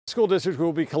School districts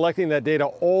will be collecting that data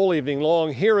all evening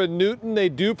long. Here in Newton, they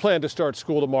do plan to start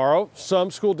school tomorrow.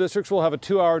 Some school districts will have a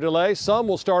 2-hour delay. Some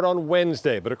will start on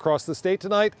Wednesday. But across the state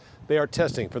tonight, they are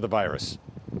testing for the virus.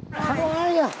 How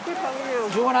are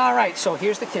you? Doing all right. So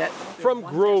here's the kit. From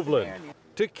Groveland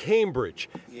to Cambridge,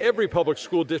 every public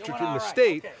school district in the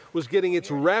state was getting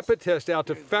its rapid test out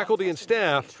to faculty and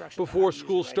staff before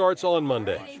school starts on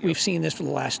Monday. We've seen this for the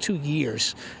last 2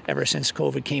 years, ever since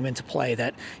COVID came into play,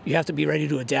 that you have to be ready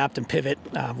to adapt and pivot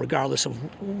regardless of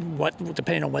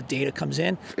depending on what data comes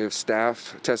in. If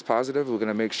staff test positive, we're going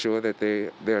to make sure that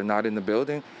they're not in the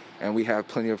building, and we have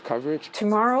plenty of coverage.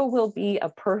 Tomorrow will be a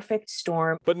perfect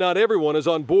storm. But not everyone is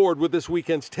on board with this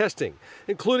weekend's testing,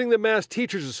 including the Mass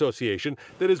Teachers Association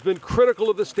that has been critical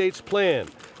of the state's plan,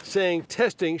 saying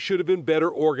testing should have been better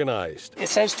organized. It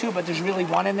says 2, but there's really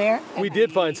 1 in there. We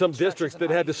did find some districts that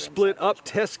had to split up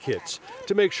test kits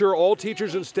to make sure all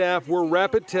teachers and staff were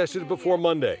rapid tested before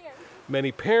Monday.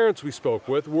 Many parents we spoke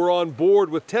with were on board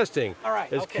with testing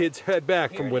as kids head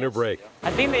back from winter break.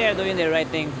 I think they are doing the right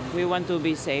thing. We want to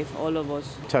be safe, all of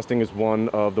us. Testing is one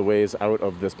of the ways out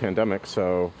of this pandemic,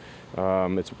 so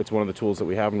it's one of the tools that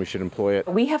we have and we should employ it.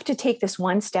 We have to take this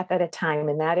one step at a time,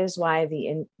 and that is why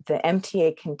the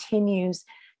MTA continues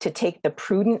to take the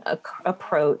prudent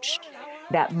approach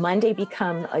that Monday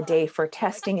become a day for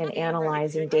testing and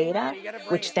analyzing data,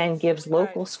 which then gives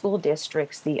local school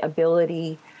districts the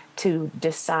ability to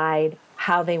decide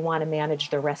how they want to manage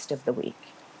the rest of the week.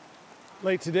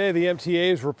 Late today, the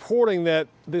MTA is reporting that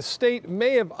the state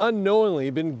may have unknowingly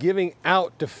been giving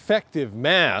out defective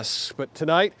masks, but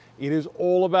tonight it is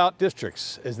all about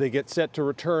districts as they get set to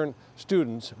return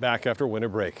students back after winter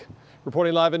break.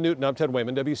 Reporting live in Newton, I'm Ted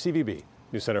Wayman, WCVB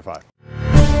News Center 5.